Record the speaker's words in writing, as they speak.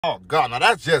Oh, God, now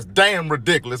that's just damn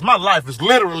ridiculous. My life is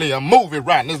literally a movie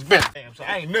right this bitch. Damn, so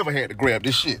I ain't never had to grab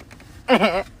this shit.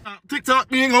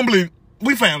 TikTok, you ain't gonna believe it.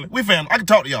 We family. I can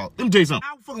talk to y'all. Let me tell you something.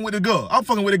 I'm fucking with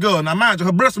the girl. Now, mind you,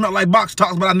 her breasts smell like box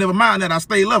tops, but I never mind that. I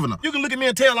stay loving her. You can look at me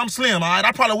and tell I'm slim, all right?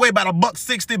 I probably weigh about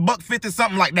 $160, $150,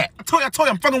 something like that. I told you,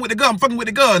 I'm fucking with the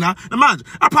girl. Now, mind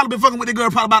you, I probably been fucking with the girl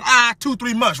probably about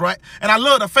 2-3 months, right? And I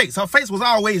love her face. Her face was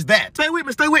always that. Stay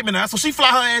with me now. So she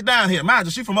fly her ass down here. Mind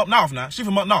you, she from up north now.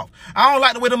 I don't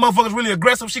like the way them motherfuckers really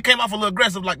aggressive. She came off a little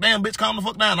aggressive, like, damn, bitch, calm the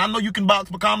fuck down. I know you can box,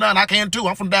 but calm down. I can too.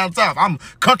 I'm from down south. I'm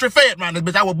country fed around this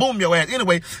bitch. I will boom your ass.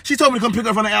 Anyway, she told me to come pick her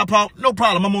up from the airport. No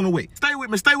problem, I'm on the way. Stay with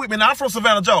me. Now, I'm from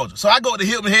Savannah, Georgia. So I go to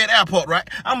Hilton Head Airport, right?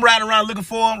 I'm riding around looking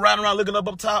for them, looking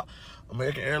up top.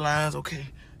 American Airlines, okay.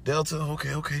 Delta,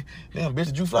 okay. Damn, bitch,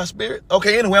 did you fly Spirit?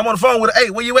 Okay, anyway, I'm on the phone with her.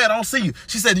 Hey, where you at? I don't see you.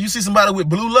 She said, do you see somebody with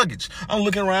blue luggage? I'm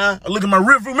looking around. I look at my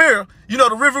rearview mirror. You know,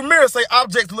 the rearview mirror say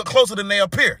objects look closer than they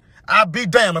appear. I'd be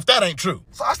damned if that ain't true.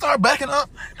 So I start backing up.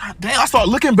 God damn, I start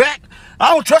looking back.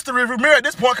 I don't trust the rearview mirror at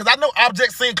this point because I know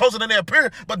objects seem closer than they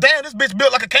appear. But damn, this bitch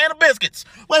built like a can of biscuits.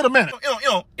 Wait a minute. You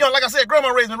know, like I said, grandma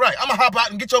raised me right. I'm going to hop out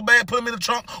and get your bag, put them in the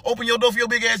trunk, open your door for your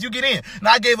big ass, you get in.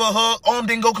 Now, I gave her a hug. Arm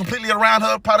didn't go completely around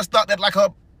her. Probably stopped at like her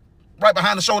right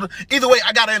behind the shoulder. Either way,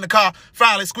 I got her in the car,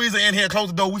 finally squeeze her in here, close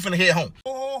the door, we finna head home.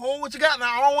 Oh, what you got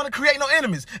now? I don't want to create no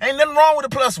enemies. Ain't nothing wrong with the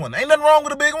plus one. Ain't nothing wrong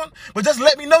with the big one. But just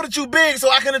let me know that you big so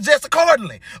I can adjust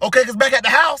accordingly. Okay, because back at the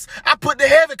house, I put the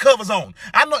heavy covers on.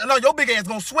 I know your big ass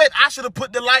gonna sweat. I should have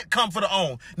put the light comforter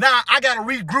on. Now, I got to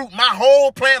regroup my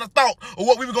whole plan of thought of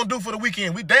what we were gonna do for the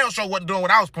weekend. We damn sure wasn't doing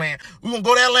what I was planning. We gonna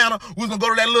go to Atlanta. We was gonna go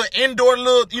to that little indoor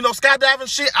skydiving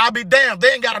shit. I'll be damned.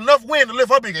 They ain't got enough wind to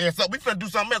lift her big ass up. We finna do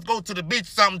something else. Go to the beach,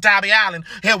 something, Tybee Island.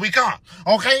 Here we come.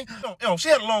 Okay? She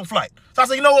had a long flight. So I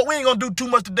said, you know what? We ain't gonna do too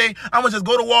much today. I'm gonna just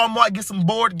go to Walmart, get some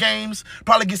board games,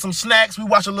 probably get some snacks. We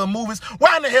watch a little movies.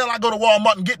 Why in the hell I go to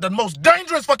Walmart and get the most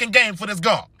dangerous fucking game for this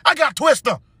girl? I got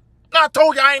Twister. Now I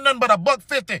told you I ain't nothing but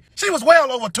 $150. She was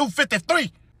well over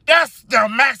 $253. That's the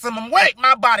maximum weight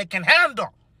my body can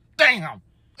handle. Damn.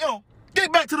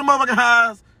 Get back to the motherfucking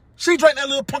highs. She drank that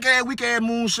little punk ass, weak ass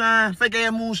moonshine, fake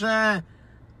ass moonshine.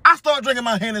 I start drinking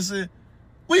my Hennessy.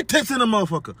 We tipsy the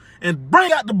motherfucker and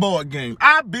bring out the board game.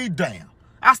 I be damn.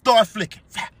 I start flicking.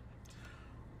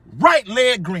 Right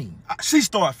leg green. She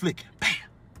start flicking. Bam.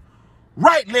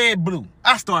 Right leg blue.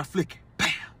 I start flicking. Bam.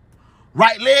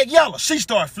 Right leg yellow. She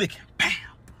start flicking. Bam.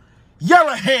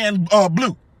 Yellow hand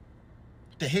blue.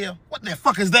 The hell? What the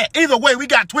fuck is that? Either way, we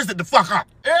got twisted the fuck up.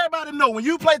 Everybody know when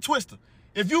you play Twister,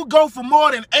 if you go for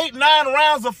more than 8-9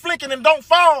 rounds of flicking and don't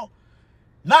fall,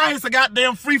 now it's a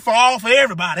goddamn free-for-all for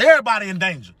everybody. Everybody in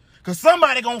danger. Because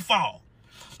somebody gonna fall.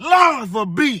 Lord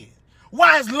forbid.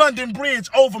 Why is London Bridge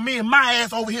over me and my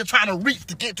ass over here trying to reach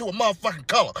to get to a motherfucking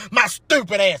color? My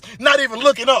stupid ass. Not even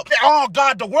looking up. Oh,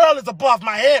 God, the world is above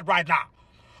my head right now.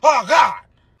 Oh, God.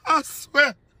 I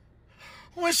swear,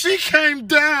 when she came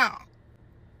down,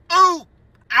 ooh,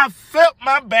 I felt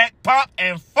my back pop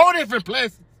in 4 different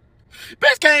places.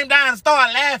 Bitch came down and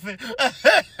started laughing.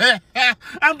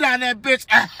 I'm down that bitch.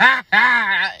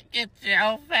 Get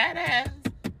your fat ass.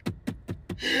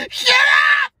 Shut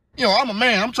up! I'm a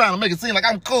man. I'm trying to make it seem like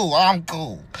I'm cool. I'm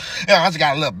cool. I just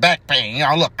got a little back pain.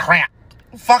 A little cramp.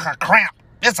 Fuck a cramp.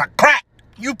 It's a crack.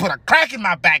 You put a crack in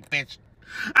my back, bitch.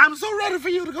 I'm so ready for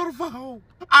you to go to fuck home.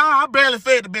 I barely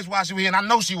fed the bitch while she was here, and I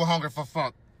know she was hungry for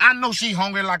fuck. I know she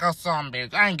hungry like her son,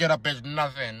 bitch. I ain't get up, bitch,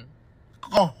 nothing.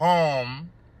 Go home.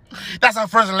 That's our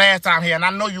first and last time here, and I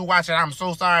know you watching. I'm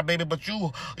so sorry, baby, but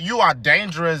you are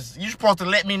dangerous. You supposed to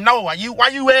let me know. Why you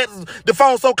had the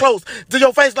phone so close to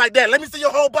your face like that? Let me see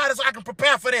your whole body so I can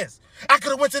prepare for this. I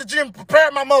could have went to the gym and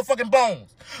prepared my motherfucking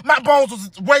bones. My bones was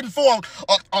waiting for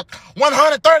a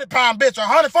 130-pound bitch, a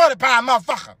 140-pound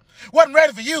motherfucker. Wasn't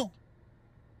ready for you.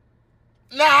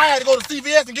 Now I had to go to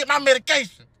CVS and get my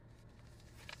medication.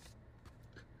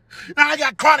 Now I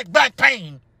got chronic back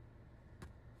pain.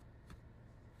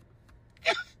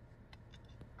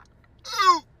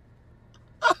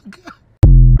 Oh, God.